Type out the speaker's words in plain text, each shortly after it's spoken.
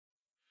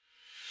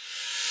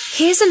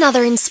Here's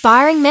another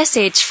inspiring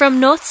message from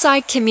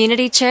Northside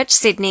Community Church,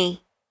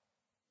 Sydney.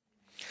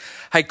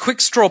 Hey, quick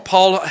straw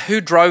poll.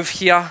 Who drove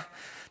here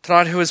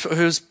tonight? Who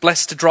was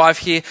blessed to drive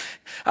here?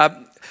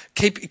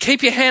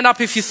 Keep your hand up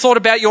if you thought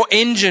about your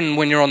engine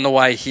when you're on the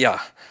way here.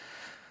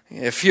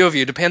 Yeah, a few of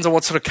you. Depends on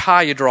what sort of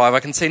car you drive. I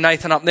can see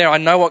Nathan up there. I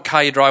know what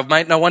car you drive,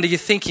 mate. No wonder you're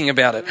thinking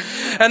about it.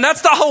 And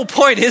that's the whole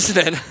point, isn't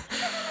it?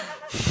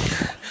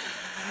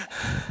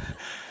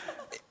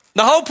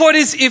 The whole point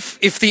is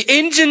if the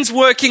engine's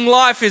working,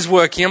 life is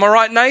working. Am I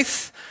right,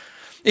 Nath?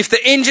 If the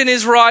engine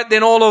is right,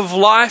 then all of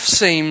life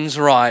seems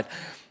right.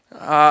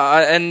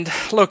 And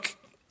look,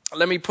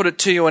 let me put it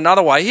to you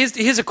another way.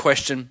 Here's a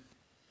question.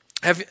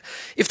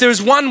 If there is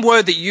one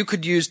word that you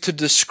could use to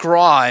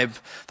describe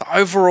the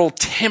overall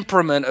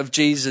temperament of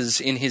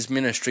Jesus in his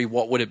ministry,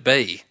 what would it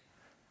be?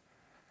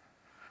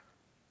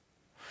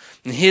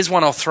 And here's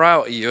one I'll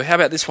throw at you. How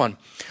about this one?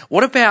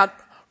 What about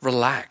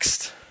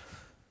relaxed?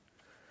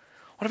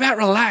 What about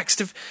relaxed?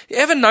 Have you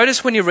ever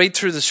noticed when you read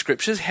through the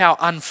scriptures how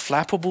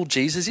unflappable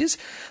Jesus is?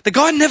 The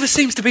guy never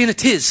seems to be in a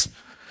tiz.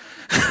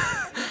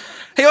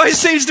 He always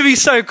seems to be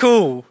so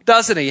cool,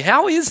 doesn't he?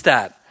 How is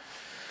that?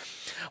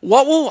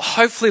 What we'll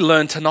hopefully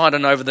learn tonight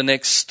and over the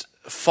next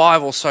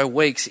 5 or so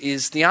weeks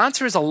is the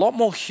answer is a lot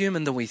more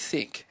human than we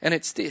think. And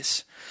it's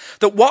this,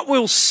 that what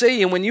we'll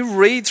see, and when you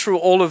read through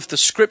all of the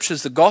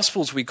scriptures, the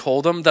gospels we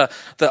call them, the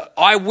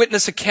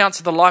eyewitness accounts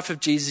of the life of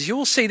Jesus, you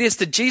will see this,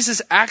 that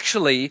Jesus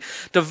actually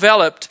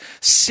developed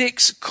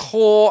 6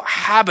 core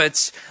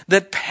habits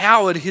that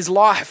powered his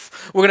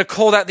life. We're going to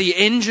call that the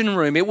engine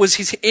room. It was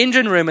his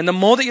engine room. And the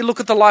more that you look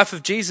at the life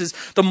of Jesus,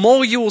 the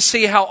more you will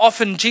see how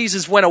often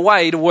Jesus went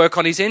away to work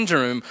on his engine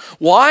room.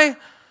 Why?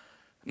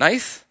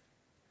 Nath?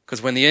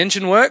 Because when the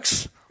engine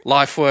works,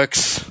 life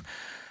works.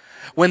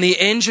 When the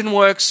engine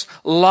works,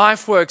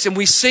 life works. And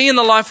we see in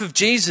the life of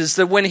Jesus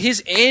that when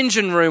his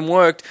engine room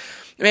worked,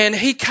 man,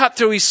 he cut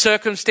through his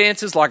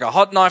circumstances like a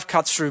hot knife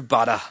cuts through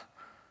butter.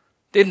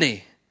 Didn't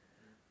he?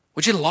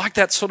 Would you like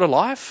that sort of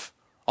life?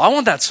 I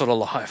want that sort of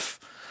life.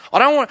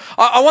 I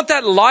want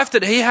that life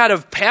that he had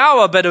of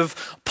power, but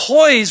of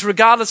poise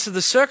regardless of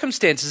the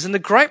circumstances. And the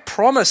great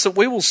promise that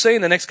we will see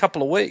in the next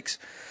couple of weeks,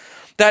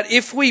 that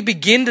if we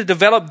begin to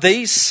develop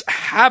these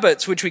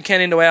habits, which we can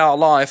into our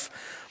life,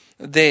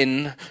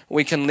 then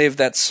we can live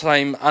that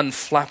same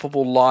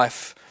unflappable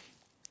life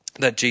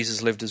that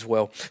Jesus lived as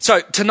well. So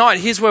tonight,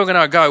 here's where we're going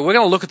to go. We're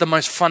going to look at the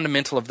most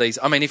fundamental of these.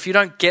 I mean, if you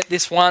don't get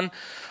this one,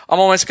 I'm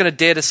almost going to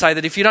dare to say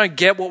that if you don't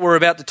get what we're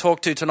about to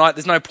talk to tonight,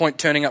 there's no point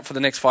turning up for the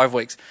next 5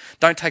 weeks.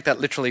 Don't take that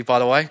literally, by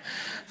the way.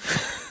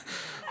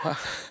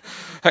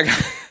 Okay.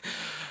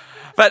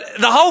 But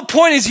the whole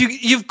point is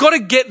you've got to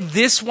get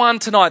this one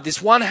tonight,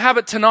 this one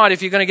habit tonight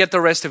if you're going to get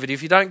the rest of it.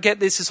 If you don't get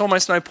this, there's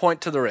almost no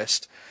point to the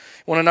rest.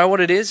 Want to know what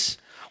it is?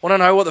 Want to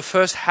know what the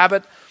first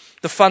habit,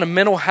 the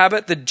fundamental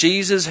habit that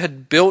Jesus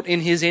had built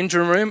in his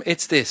engine room?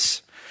 It's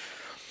this.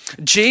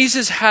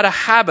 Jesus had a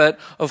habit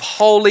of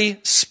Holy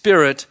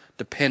Spirit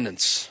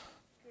dependence.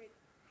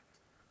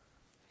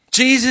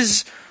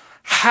 Jesus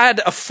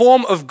had a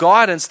form of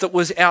guidance that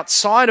was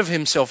outside of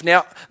himself.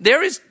 Now,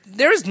 there is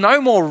no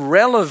more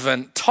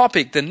relevant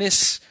topic than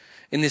this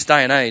in this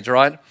day and age,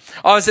 right?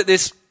 I was at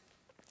this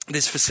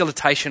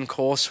facilitation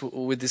course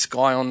with this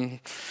guy on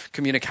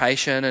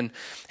communication, and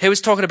he was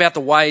talking about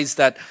the ways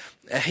that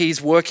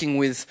he's working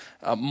with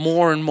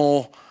more and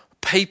more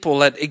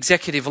people at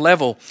executive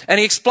level. And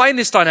he explained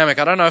this dynamic.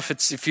 I don't know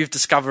if you've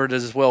discovered it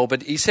as well,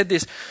 but he said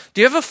this.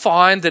 Do you ever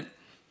find that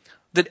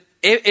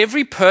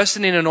every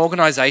person in an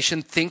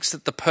organization thinks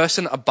that the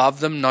person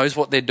above them knows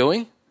what they're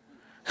doing?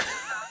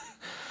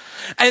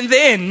 And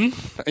then,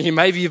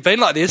 maybe you've been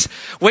like this,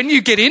 when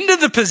you get into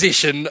the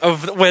position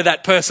of where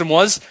that person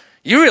was,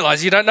 you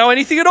realize you don't know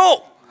anything at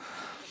all.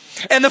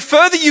 And the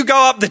further you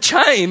go up the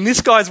chain,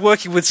 this guy's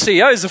working with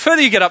CEOs, the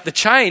further you get up the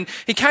chain,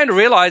 he came to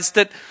realize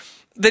that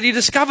he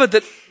discovered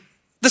that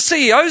the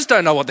CEOs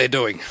don't know what they're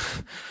doing.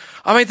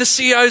 I mean, the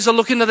CEOs are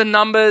looking at the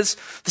numbers,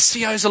 the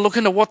CEOs are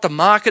looking at what the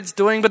market's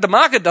doing, but the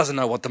market doesn't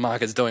know what the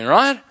market's doing,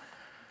 right?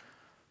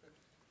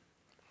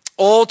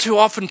 All too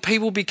often,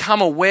 people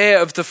become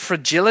aware of the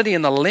fragility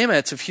and the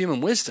limits of human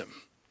wisdom.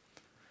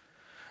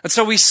 And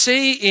so we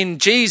see in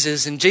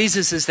Jesus, and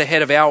Jesus is the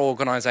head of our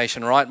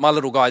organization, right? My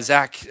little guy,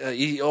 Zach,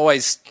 he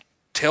always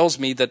tells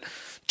me that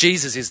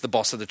Jesus is the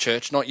boss of the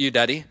church, not you,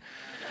 Daddy.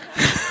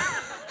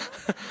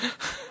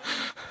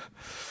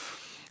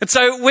 And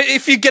so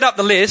if you get up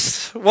the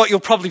list, what you'll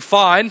probably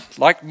find,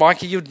 like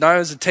Mikey, you'd know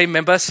as a team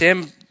member,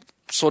 Sam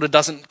sort of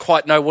doesn't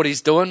quite know what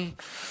he's doing.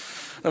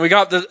 And we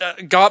go up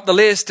the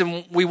list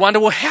and we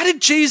wonder, well, how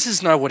did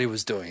Jesus know what he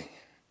was doing?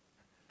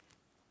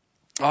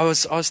 I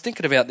was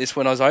thinking about this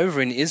when I was over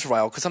in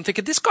Israel, because I'm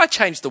thinking, this guy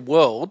changed the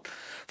world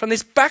from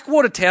this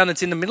backwater town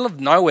that's in the middle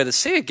of nowhere, the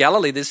Sea of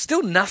Galilee. There's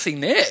still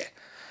nothing there.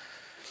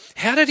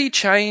 How did he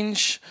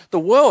change the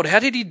world? How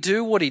did he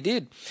do what he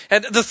did?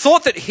 And the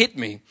thought that hit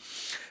me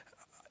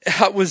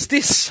was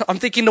this. I'm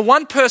thinking the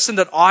one person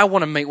that I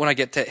want to meet when I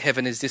get to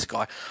heaven is this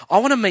guy. I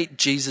want to meet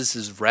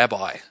Jesus'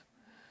 rabbi.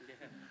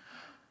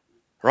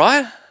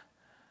 Right?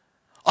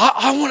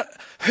 I want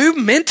Who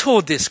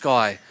mentored this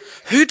guy?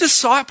 Who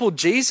discipled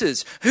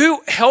Jesus?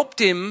 Who helped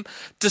him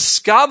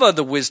discover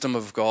the wisdom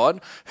of God?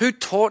 Who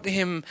taught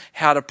him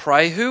how to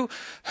pray? Who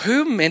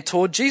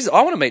mentored Jesus?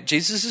 I want to meet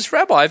Jesus as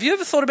rabbi. Have you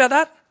ever thought about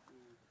that?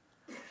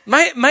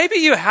 Maybe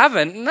you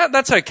haven't.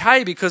 That's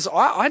okay, because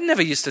I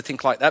never used to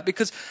think like that,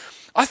 because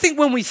I think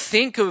when we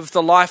think of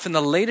the life and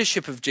the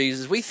leadership of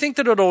Jesus, we think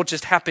that it all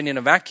just happened in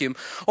a vacuum.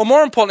 Or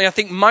more importantly, I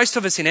think most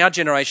of us in our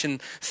generation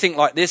think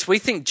like this. We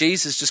think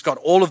Jesus just got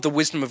all of the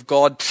wisdom of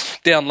God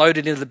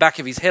downloaded into the back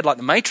of his head like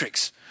the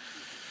Matrix.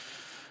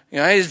 You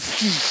know,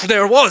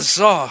 there it was.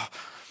 Oh.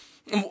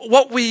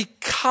 What we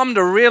come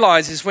to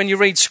realize is when you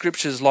read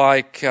scriptures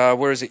like,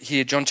 where is it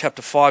here? John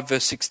chapter 5,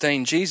 verse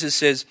 16, Jesus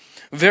says,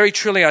 "Very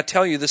truly I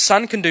tell you, the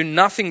Son can do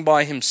nothing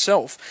by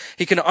himself.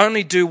 He can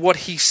only do what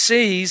he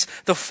sees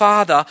the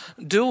Father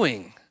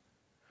doing."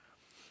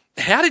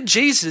 How did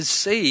Jesus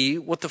see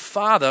what the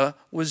Father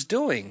was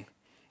doing?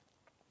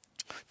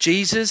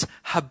 Jesus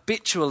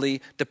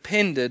habitually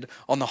depended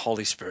on the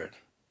Holy Spirit.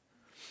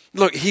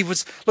 Look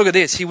at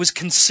this. He was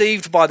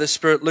conceived by the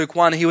Spirit, Luke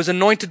 1. He was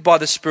anointed by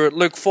the Spirit,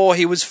 Luke 4.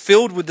 He was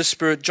filled with the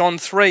Spirit, John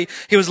 3.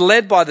 He was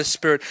led by the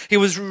Spirit. He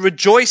was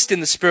rejoiced in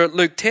the Spirit,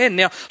 Luke 10.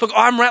 Now, look,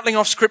 I'm rattling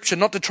off scripture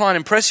not to try and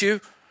impress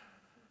you,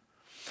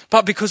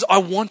 but because I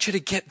want you to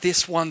get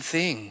this one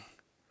thing.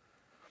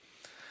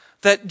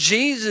 That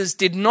Jesus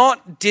did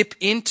not dip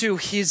into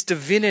his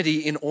divinity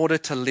in order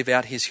to live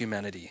out his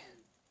humanity.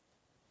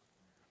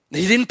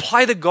 He didn't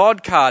play the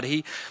God card.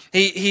 He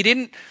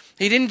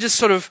didn't just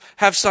sort of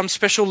have some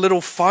special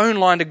little phone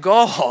line to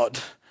God.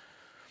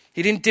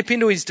 He didn't dip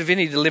into his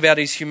divinity to live out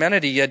his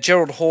humanity.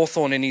 Gerald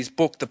Hawthorne, in his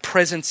book, The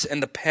Presence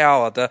and the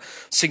Power, the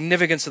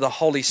Significance of the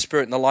Holy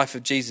Spirit in the Life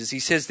of Jesus, he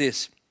says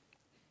this: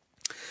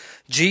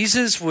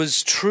 Jesus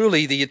was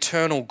truly the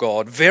eternal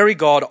God of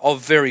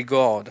very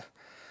God.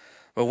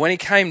 But when he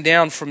came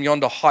down from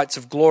yonder heights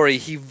of glory,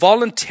 he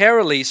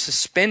voluntarily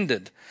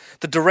suspended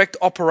the direct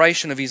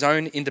operation of his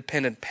own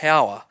independent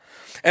power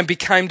and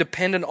became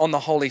dependent on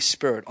the Holy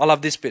Spirit. I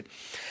love this bit.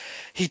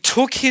 He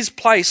took his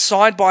place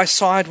side by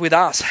side with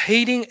us,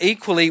 heeding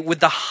equally with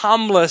the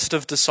humblest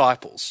of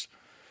disciples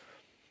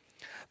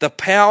the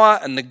power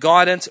and the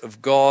guidance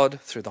of God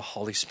through the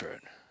Holy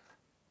Spirit.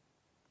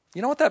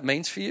 You know what that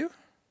means for you?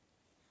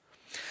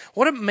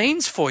 What it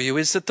means for you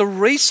is that the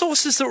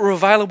resources that were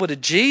available to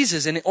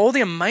Jesus and all the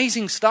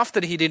amazing stuff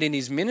that he did in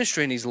his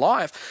ministry and his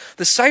life,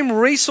 the same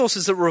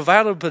resources that were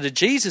available to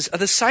Jesus are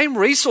the same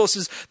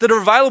resources that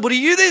are available to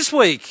you this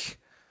week.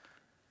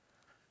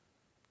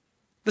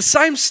 The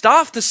same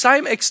stuff, the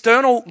same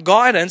external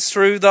guidance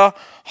through the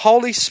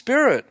Holy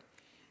Spirit.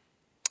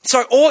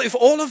 So if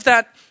all of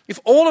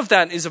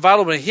that is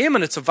available to him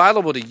and it's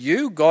available to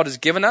you, God has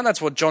given that.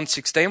 That's what John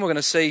 16 we're going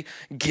to see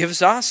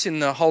gives us in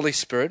the Holy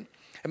Spirit.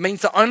 It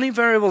means the only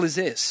variable is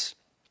this.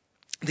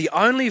 The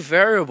only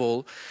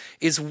variable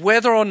is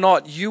whether or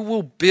not you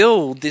will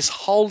build this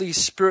Holy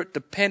Spirit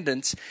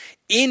dependence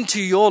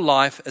into your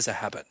life as a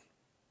habit.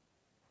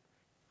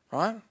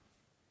 Right?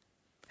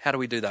 How do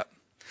we do that?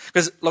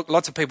 Because look,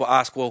 lots of people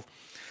ask, well,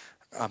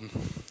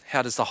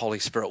 how does the Holy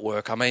Spirit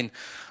work? I mean,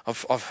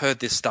 I've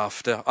heard this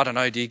stuff. I don't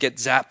know, do you get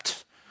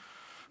zapped?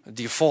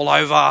 Do you fall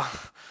over?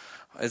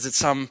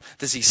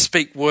 Does he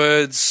speak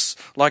words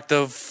like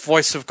the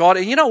voice of God?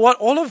 And you know what?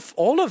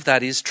 All of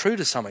that is true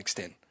to some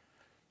extent.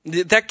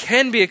 That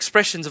can be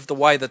expressions of the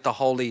way that the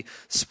Holy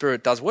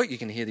Spirit does work. You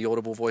can hear the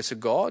audible voice of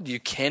God.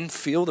 You can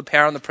feel the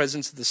power and the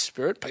presence of the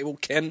Spirit. People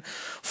can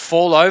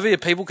fall over.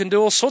 People can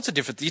do all sorts of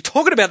different things. You're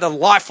talking about the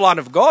lifeline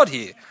of God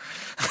here.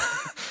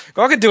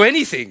 God can do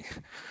anything.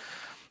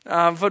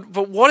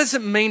 But what does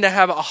it mean to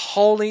have a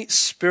Holy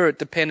Spirit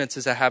dependence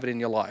as a habit in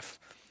your life?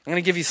 I'm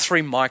going to give you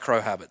 3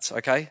 micro habits,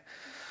 okay,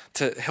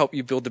 to help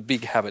you build the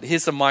big habit.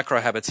 Here's the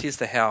micro habits. Here's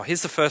the how.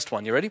 Here's the first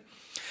one. You ready?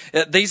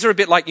 These are a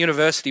bit like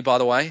university, by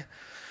the way.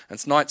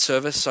 It's night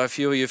service, so a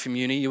few of you from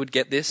uni, you would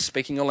get this,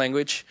 speaking your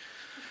language.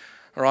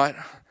 All right?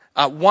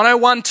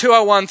 101,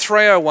 201,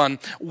 301.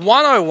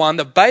 101,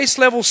 the base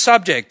level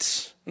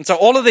subjects. And so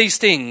all of these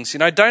things,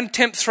 don't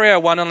attempt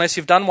 301 unless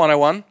you've done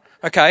 101.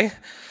 Okay?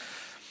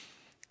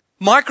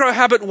 Micro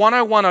habit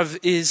 101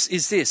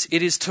 is this.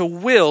 It is to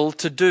will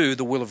to do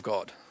the will of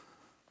God.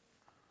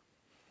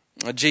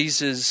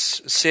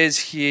 Jesus says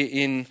here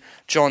in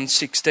John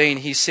 16,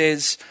 he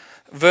says,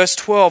 verse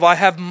 12, I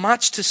have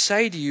much to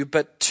say to you,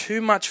 but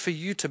too much for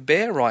you to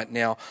bear right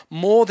now,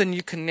 more than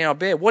you can now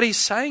bear. What he's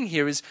saying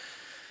here is,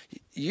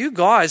 you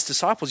guys,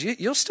 disciples,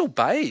 you're still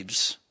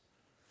babes.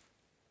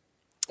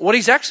 What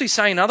he's actually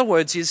saying, in other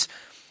words, is,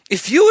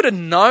 if you were to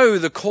know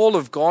the call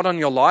of God on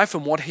your life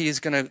and what he is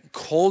going to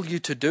call you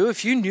to do,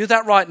 if you knew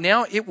that right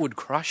now, it would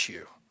crush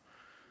you.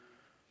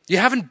 You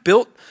haven't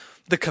built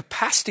the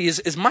capacity,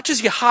 as much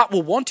as your heart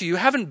will want to, you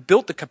haven't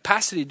built the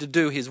capacity to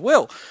do his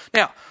will.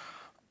 Now,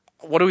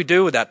 what do we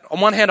do with that? On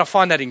one hand, I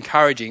find that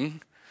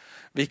encouraging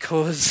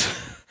because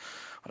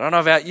I don't know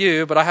about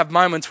you, but I have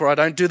moments where I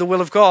don't do the will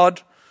of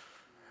God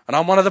and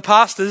I'm one of the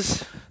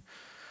pastors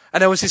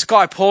And there was this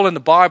guy, Paul, in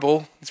the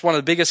Bible. He's one of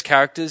the biggest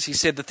characters. He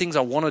said, the things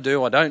I want to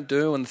do, I don't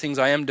do, and the things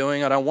I am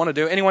doing, I don't want to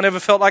do. Anyone ever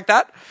felt like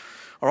that?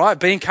 All right,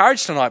 be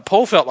encouraged tonight.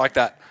 Paul felt like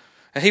that.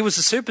 And he was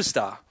a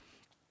superstar.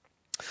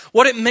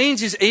 What it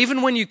means is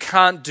even when you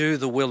can't do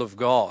the will of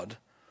God,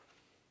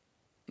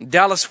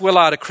 Dallas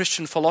Willard, a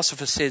Christian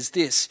philosopher, says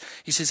this.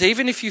 He says,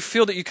 even if you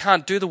feel that you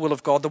can't do the will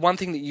of God, the one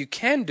thing that you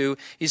can do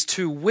is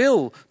to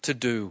will to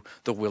do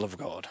the will of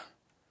God.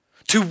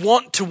 To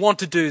want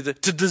to do,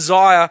 to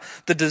desire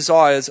the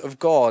desires of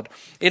God.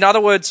 In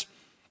other words,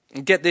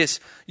 get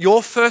this,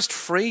 your first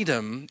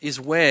freedom is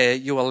where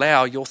you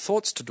allow your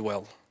thoughts to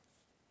dwell.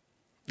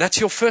 That's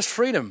your first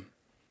freedom.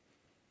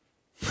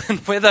 And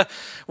where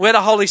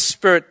the Holy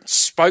Spirit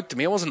spoke to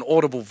me, it wasn't an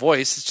audible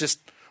voice, it's just,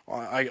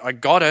 I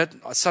got it.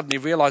 I suddenly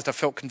realized I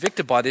felt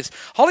convicted by this.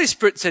 Holy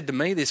Spirit said to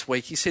me this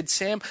week, he said,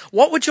 Sam,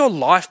 what would your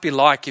life be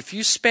like if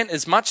you spent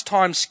as much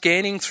time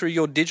scanning through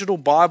your digital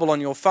Bible on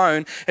your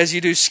phone as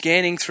you do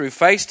scanning through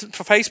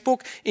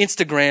Facebook,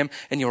 Instagram,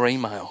 and your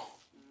email?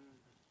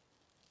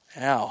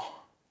 Ow.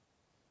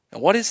 Now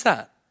what is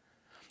that?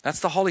 That's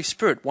the Holy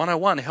Spirit,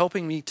 101,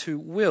 helping me to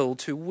will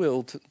to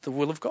the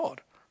will of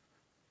God.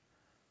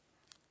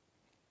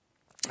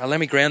 Now let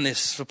me ground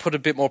this, to put it a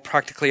bit more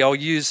practically. I'll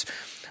use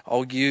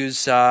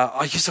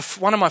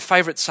one of my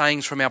favourite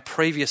sayings from our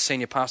previous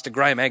senior pastor,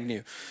 Graham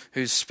Agnew,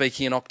 who's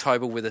speaking in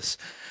October with us.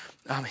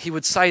 He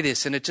would say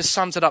this, and it just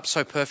sums it up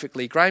so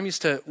perfectly. Graham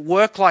used to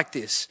work like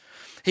this.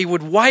 He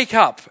would wake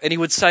up and he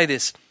would say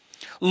this,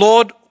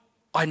 Lord,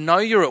 I know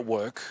you're at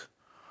work.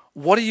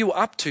 What are you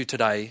up to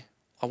today?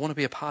 I want to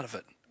be a part of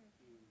it.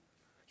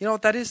 You know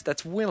what that is?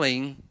 That's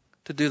willing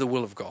to do the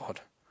will of God.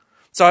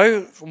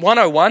 So,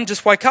 101,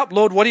 just wake up.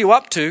 Lord, what are you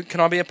up to? Can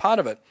I be a part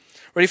of it?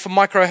 Ready for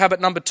micro habit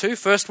number 2?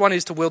 First one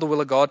is to will the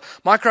will of God.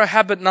 Micro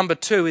habit number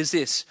 2 is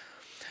this,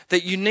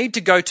 that you need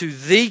to go to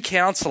the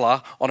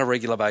counsellor on a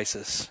regular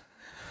basis.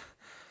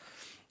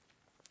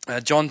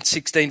 John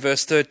 16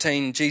 verse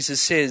 13, Jesus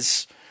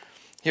says,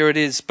 here it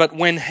is, but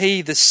when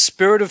he, the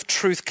Spirit of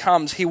truth,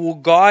 comes, he will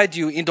guide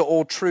you into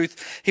all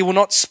truth. He will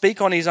not speak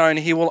on his own.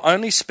 He will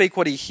only speak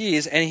what he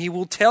hears, and he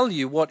will tell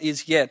you what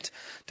is yet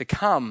to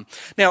come.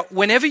 Now,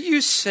 whenever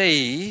you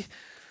see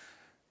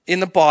in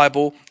the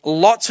Bible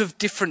lots of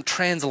different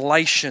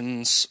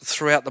translations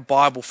throughout the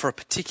Bible for a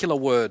particular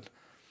word,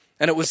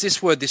 and it was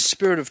this word, this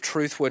Spirit of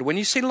truth word. When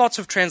you see lots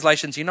of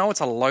translations, you know it's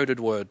a loaded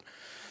word.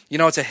 You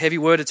know it's a heavy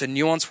word, it's a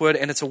nuanced word,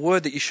 and it's a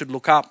word that you should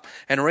look up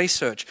and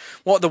research.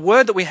 The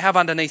word that we have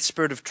underneath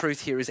Spirit of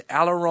truth here is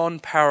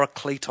aileron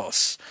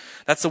parakletos.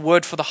 That's the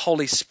word for the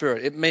Holy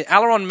Spirit.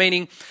 Aileron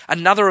meaning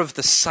another of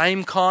the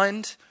same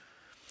kind.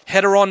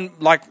 Heteron,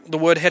 like the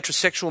word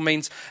heterosexual,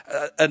 means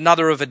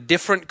another of a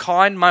different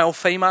kind, male,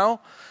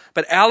 female.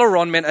 But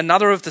aileron meant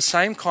another of the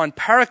same kind.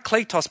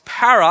 Parakletos,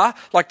 para,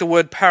 like the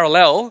word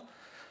parallel.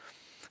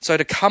 So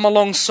to come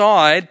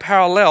alongside,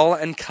 parallel,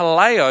 and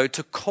kaleo,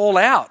 to call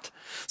out.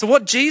 So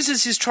what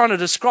Jesus is trying to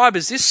describe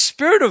is this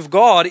Spirit of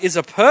God is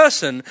a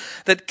person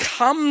that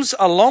comes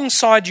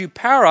alongside you,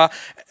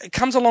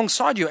 comes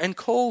alongside you and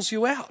calls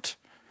you out.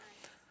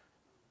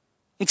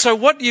 And so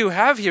what you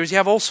have here is you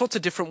have all sorts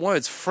of different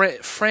words.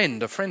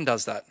 Friend, a friend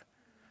does that.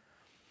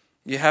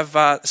 You have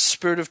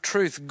Spirit of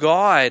truth,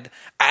 guide,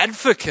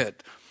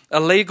 advocate. A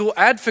legal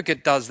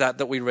advocate does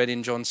that we read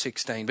in John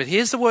 16. But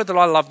here's the word that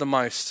I love the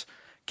most,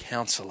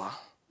 counsellor.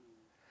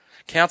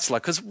 Counsellor,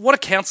 because what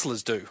do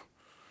counsellors do?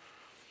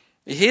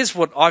 Here's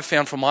what I've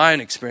found from my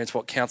own experience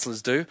what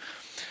counsellors do.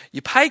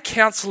 You pay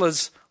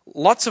counsellors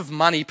lots of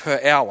money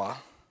per hour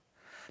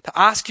to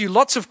ask you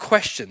lots of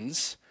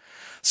questions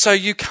so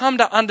you come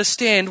to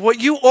understand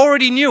what you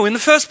already knew in the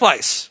first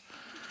place.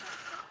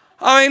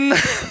 I mean,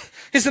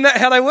 isn't that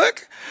how they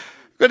work?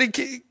 Got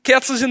any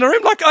counsellors in the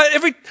room? Like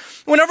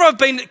whenever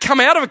I've come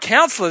out of a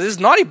counsellor, there's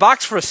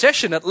 $90 for a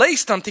session at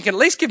least. I'm thinking, at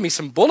least give me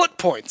some bullet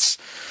points.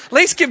 At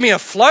least give me a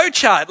flow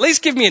chart. At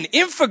least give me an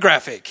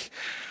infographic.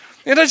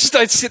 You know, just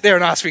don't sit there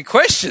and ask me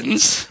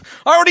questions.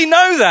 I already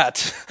know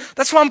that.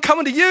 That's why I'm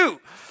coming to you.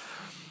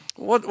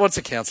 What's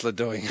a counsellor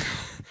doing?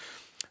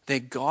 They're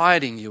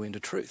guiding you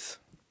into truth.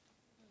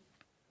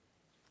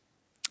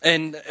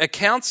 And a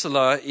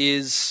counsellor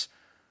is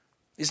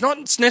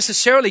not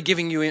necessarily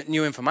giving you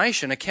new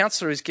information. A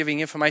counsellor is giving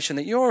information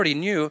that you already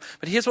knew,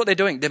 but here's what they're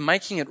doing. They're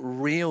making it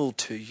real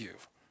to you.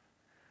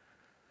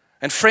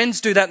 And friends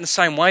do that in the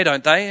same way,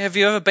 don't they? Have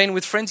you ever been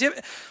with friends?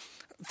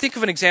 Think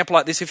of an example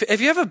like this. Have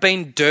you ever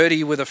been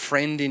dirty with a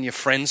friend in your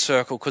friend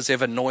circle because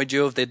they've annoyed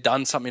you, if they've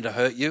done something to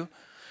hurt you,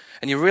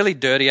 and you're really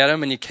dirty at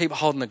them and you keep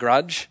holding the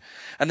grudge,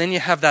 and then you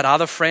have that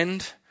other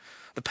friend,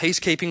 the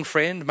peacekeeping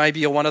friend, maybe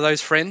you're one of those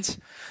friends,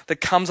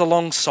 that comes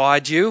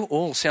alongside you,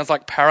 sounds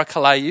like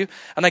parakaleo,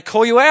 and they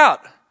call you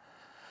out.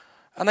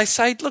 And they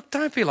say, look,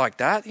 don't be like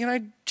that. You know,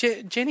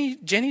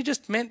 Jenny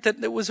just meant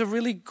that it was a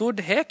really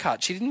good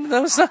haircut. She didn't,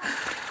 that was not,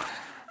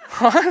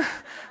 right?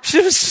 She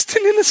was just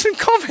an innocent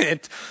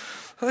comment.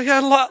 They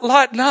go,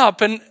 lighten up,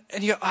 and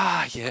you go,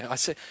 yeah. I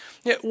say,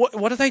 yeah.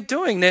 What are they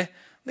doing? They're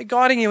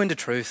guiding you into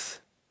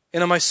truth in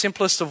the most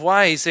simplest of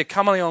ways. They're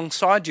coming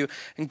alongside you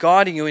and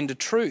guiding you into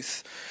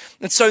truth.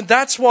 And so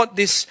that's what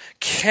this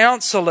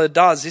counselor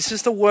does. This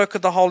is the work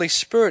of the Holy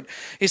Spirit,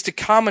 is to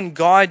come and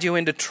guide you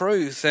into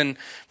truth. And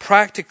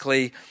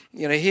practically,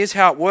 here's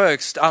how it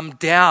works.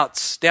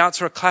 Doubts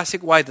are a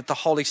classic way that the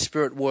Holy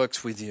Spirit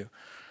works with you.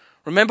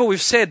 Remember,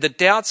 we've said that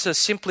doubts are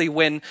simply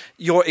when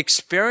your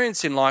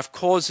experience in life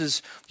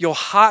causes your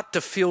heart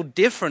to feel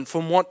different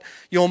from what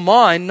your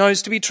mind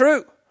knows to be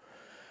true.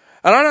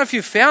 I don't know if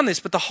you've found this,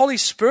 but the Holy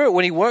Spirit,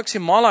 when he works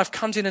in my life,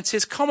 comes in and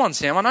says, come on,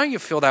 Sam, I know you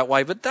feel that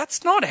way, but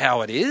that's not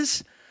how it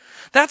is.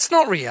 That's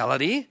not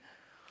reality.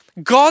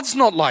 God's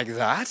not like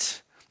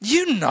that.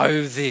 You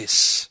know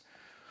this.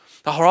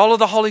 The role of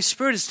the Holy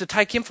Spirit is to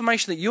take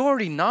information that you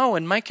already know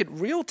and make it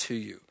real to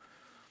you.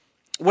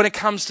 When it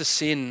comes to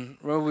sin,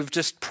 we've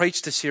just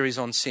preached a series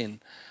on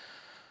sin.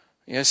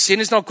 Sin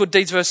is not good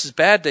deeds versus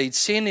bad deeds.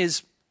 Sin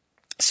is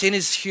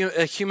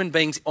a human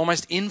being's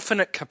almost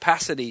infinite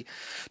capacity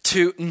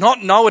to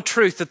not know a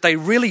truth that they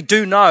really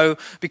do know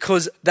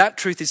because that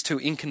truth is too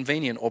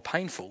inconvenient or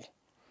painful.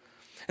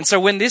 And so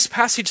when this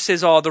passage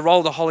says, the role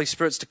of the Holy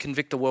Spirit is to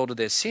convict the world of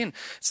their sin,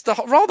 it's the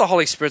role of the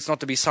Holy Spirit is not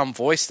to be some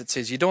voice that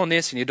says, you're doing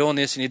this and you're doing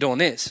this and you're doing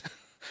this.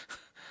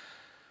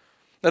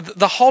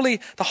 The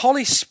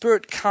Holy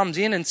Spirit comes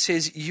in and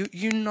says,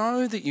 you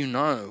know that you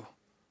know.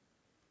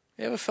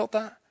 You ever felt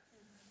that?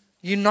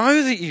 You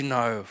know that you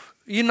know.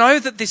 You know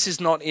that this is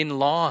not in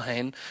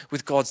line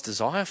with God's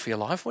desire for your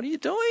life. What are you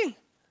doing?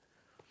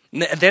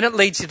 And then it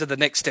leads you to the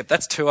next step.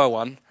 That's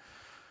 201.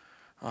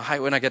 I hate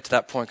when I get to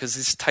that point because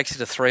this takes you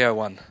to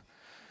 301.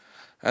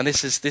 And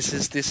this is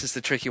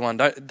the tricky one.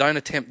 Don't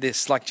attempt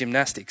this, like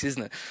gymnastics,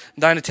 isn't it?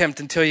 Don't attempt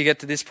until you get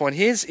to this point.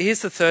 Here's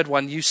the third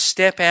one. You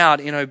step out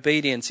in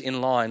obedience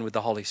in line with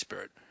the Holy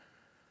Spirit.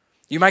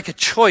 You make a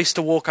choice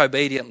to walk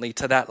obediently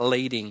to that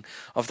leading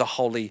of the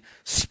Holy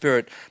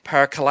Spirit.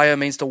 Parakaleo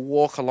means to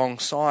walk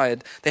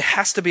alongside. There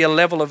has to be a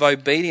level of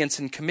obedience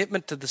and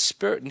commitment to the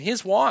Spirit. And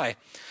here's why.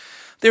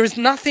 There is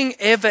nothing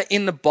ever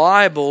in the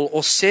Bible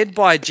or said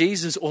by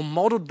Jesus or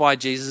modeled by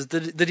Jesus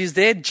that is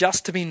there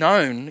just to be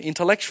known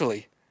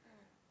intellectually.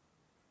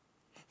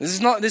 This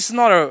is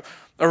not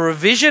a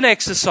revision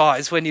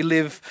exercise when you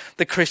live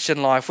the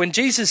Christian life. When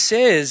Jesus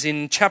says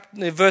in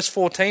verse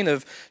 14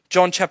 of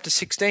John chapter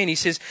 16, he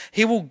says,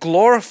 he will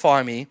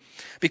glorify me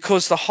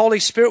because the Holy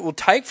Spirit will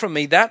take from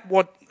me that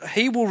what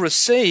he will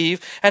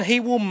receive and he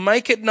will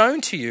make it known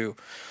to you.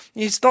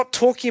 He's not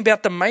talking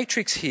about the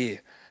matrix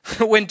here.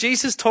 When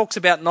Jesus talks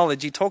about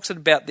knowledge, he talks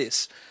about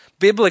this.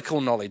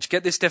 Biblical knowledge,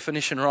 get this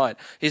definition right,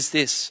 is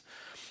this.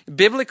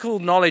 Biblical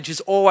knowledge is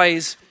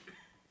always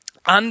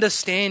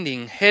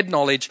understanding, head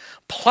knowledge,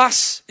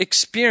 plus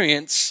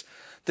experience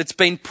that's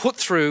been put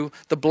through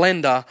the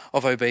blender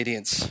of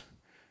obedience.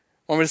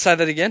 Want me to say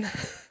that again?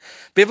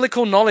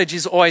 Biblical knowledge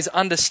is always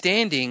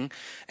understanding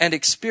and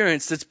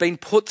experience that's been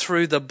put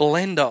through the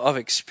blender of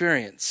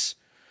experience.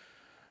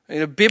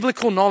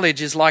 Biblical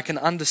knowledge is like an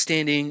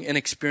understanding and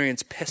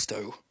experience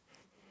pesto,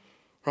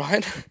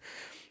 right?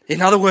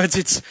 In other words,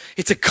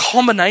 it's a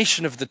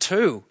combination of the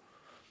two.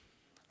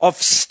 Of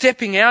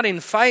stepping out in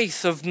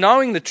faith, of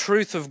knowing the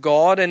truth of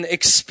God and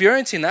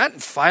experiencing that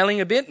and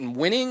failing a bit and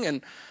winning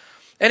and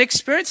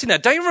experiencing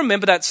that. Don't you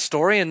remember that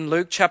story in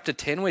Luke chapter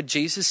 10 where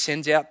Jesus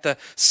sends out the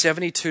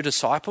 72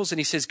 disciples and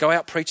he says, go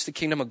out, preach the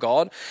kingdom of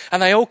God.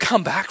 And they all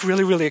come back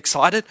really, really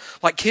excited,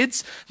 like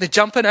kids. They're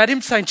jumping at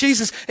him saying,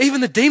 Jesus,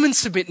 even the demons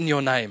submit in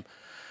your name.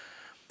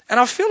 And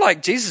I feel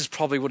like Jesus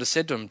probably would have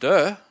said to him,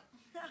 duh.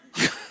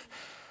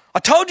 I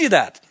told you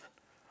that.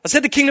 I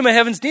said the kingdom of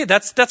heaven's near.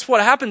 That's what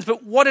happens.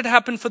 But what had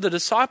happened for the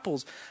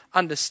disciples?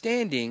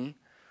 Understanding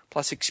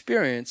plus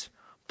experience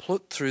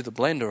put through the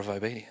blender of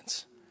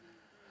obedience.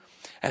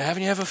 And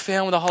haven't you ever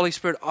found with the Holy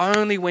Spirit,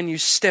 only when you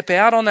step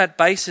out on that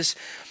basis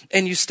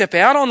and you step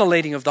out on the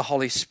leading of the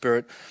Holy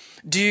Spirit,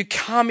 do you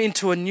come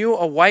into a new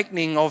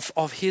awakening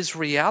of his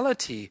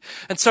reality.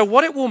 And so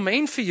what it will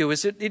mean for you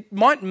is it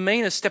might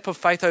mean a step of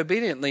faith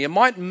obediently. It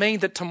might mean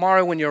that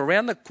tomorrow when you're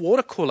around the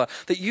water cooler,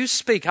 that you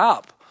speak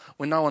up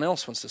when no one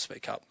else wants to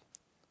speak up.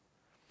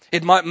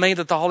 It might mean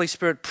that the Holy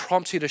Spirit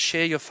prompts you to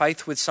share your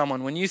faith with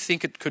someone when you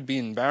think it could be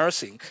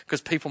embarrassing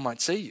because people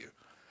might see you.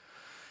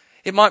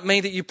 It might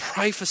mean that you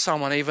pray for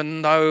someone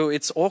even though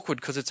it's awkward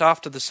because it's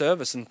after the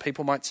service and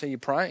people might see you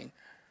praying.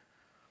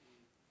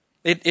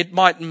 It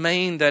might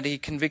mean that he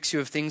convicts you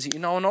of things that you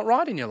know are not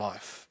right in your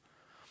life.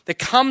 There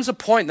comes a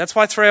point, that's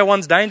why 301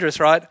 is dangerous,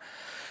 right?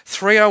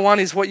 301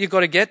 is what you've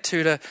got to get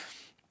to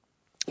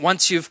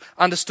once you've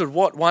understood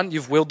what, one,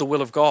 you've willed the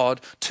will of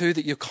God, two,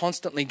 that you're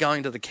constantly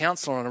going to the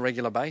counselor on a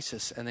regular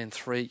basis, and then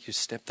three, you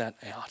step that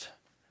out.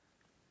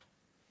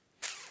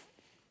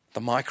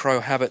 The micro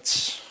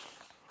habits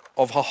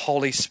of a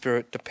Holy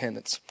Spirit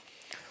dependence.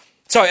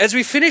 So as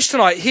we finish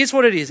tonight, here's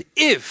what it is.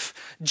 If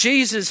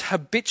Jesus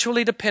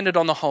habitually depended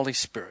on the Holy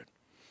Spirit,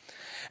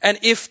 and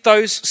if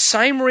those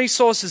same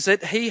resources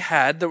that he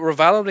had that were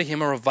available to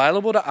him are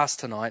available to us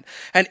tonight,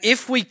 and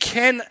if we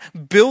can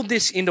build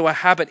this into a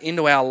habit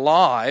into our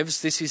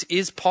lives, this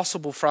is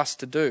possible for us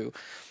to do.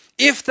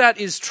 If that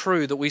is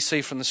true that we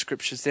see from the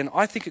scriptures, then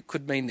I think it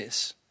could mean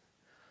this.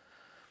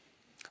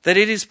 that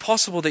it is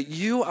possible that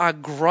you are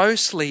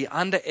grossly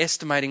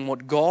underestimating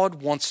what God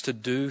wants to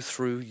do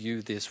through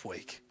you this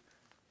week.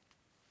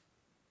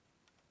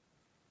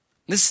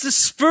 This is the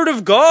Spirit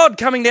of God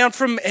coming down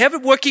from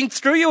heaven, working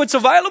through you. It's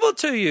available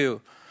to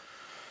you.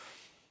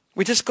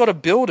 We just got to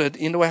build it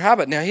into a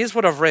habit. Now, here's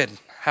what I've read.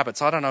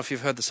 Habits. I don't know if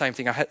you've heard the same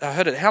thing. I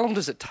heard it. How long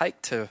does it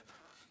take to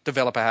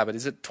develop a habit?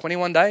 Is it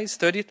 21 days?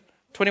 30?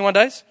 21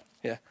 days?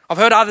 Yeah. I've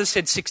heard others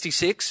said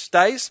 66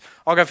 days.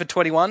 I'll go for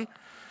 21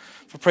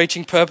 for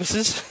preaching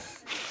purposes.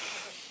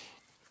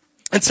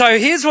 And so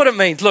here's what it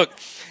means. Look,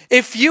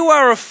 if you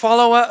are a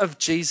follower of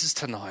Jesus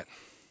tonight,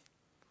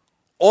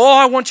 all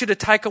I want you to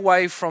take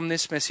away from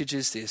this message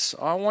is this.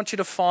 I want you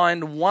to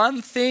find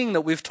one thing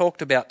that we've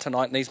talked about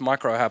tonight in these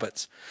micro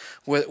habits.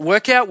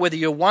 Work out whether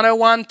you're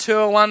 101,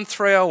 201,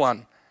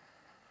 301.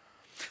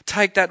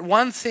 Take that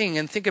one thing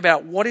and think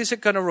about what is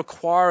it going to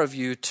require of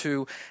you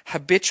to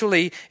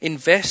habitually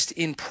invest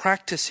in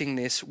practicing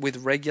this with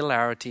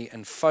regularity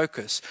and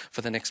focus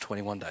for the next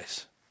 21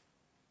 days.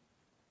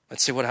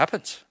 Let's see what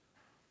happens.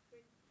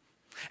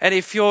 And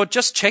if you're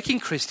just checking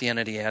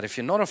Christianity out, if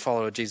you're not a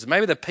follower of Jesus,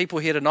 maybe the people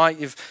here tonight,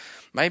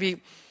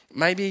 maybe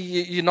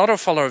you're not a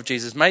follower of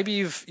Jesus. Maybe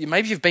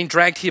you've been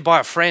dragged here by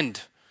a friend.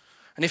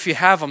 And if you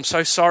have, I'm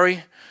so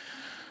sorry.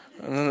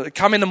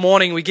 Come in the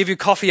morning, we give you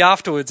coffee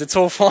afterwards. It's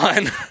all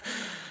fine.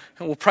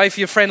 And we'll pray for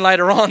your friend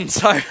later on.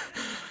 So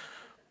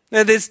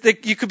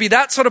you could be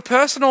that sort of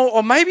person,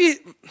 or maybe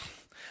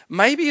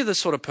you're the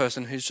sort of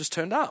person who's just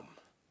turned up.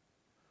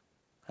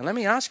 And let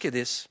me ask you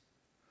this.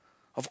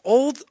 Of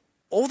all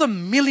the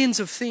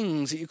millions of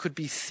things that you could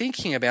be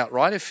thinking about,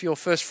 right? If your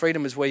first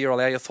freedom is where you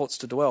allow your thoughts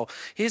to dwell,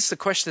 here's the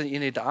question that you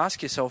need to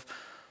ask yourself.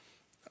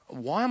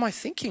 Why am I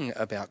thinking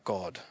about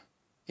God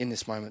in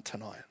this moment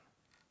tonight?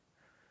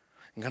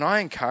 And can I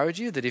encourage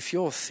you that if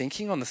you're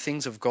thinking on the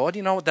things of God,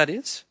 you know what that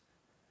is?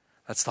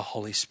 That's the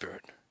Holy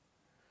Spirit.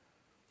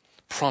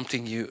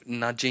 Prompting you,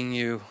 nudging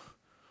you,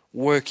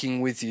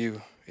 working with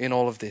you in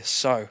all of this.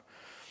 So,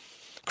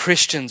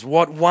 Christians,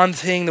 what one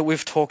thing that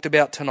we've talked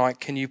about tonight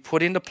can you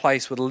put into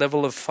place with a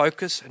level of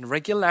focus and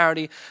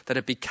regularity that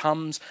it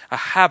becomes a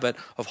habit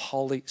of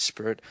Holy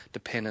Spirit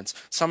dependence?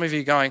 Some of you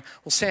are going,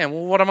 well, Sam,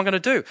 what am I going to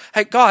do?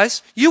 Hey,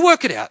 guys, you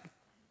work it out.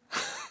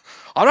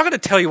 I'm not going to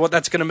tell you what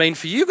that's going to mean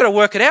for you. You've got to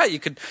work it out. You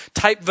could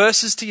tape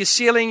verses to your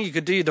ceiling. You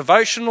could do your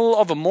devotional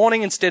of a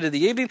morning instead of the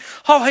evening.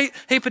 Whole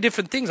heap of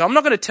different things. I'm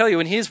not going to tell you,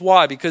 and here's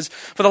why. Because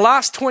for the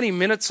last 20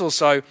 minutes or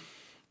so,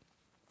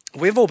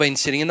 we've all been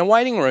sitting in the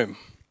waiting room.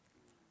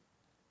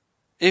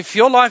 If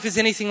your life is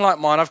anything like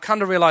mine, I've come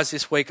to realize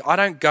this week, I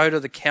don't go to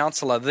the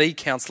counselor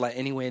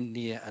anywhere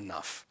near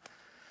enough.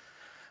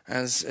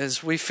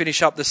 As we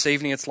finish up this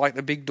evening, it's like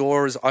the big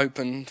door is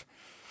opened.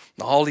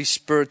 The Holy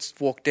Spirit's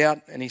walked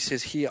out and he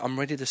says, here, I'm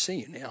ready to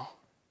see you now.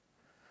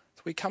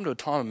 So we come to a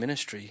time of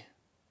ministry.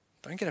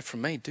 Don't get it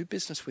from me. Do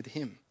business with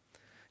him.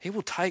 He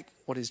will take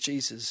what is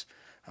Jesus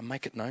and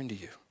make it known to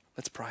you.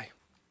 Let's pray.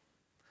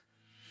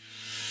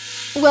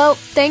 Well,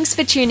 thanks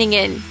for tuning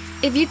in.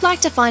 If you'd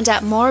like to find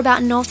out more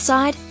about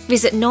Northside,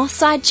 visit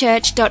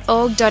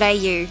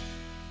northsidechurch.org.au.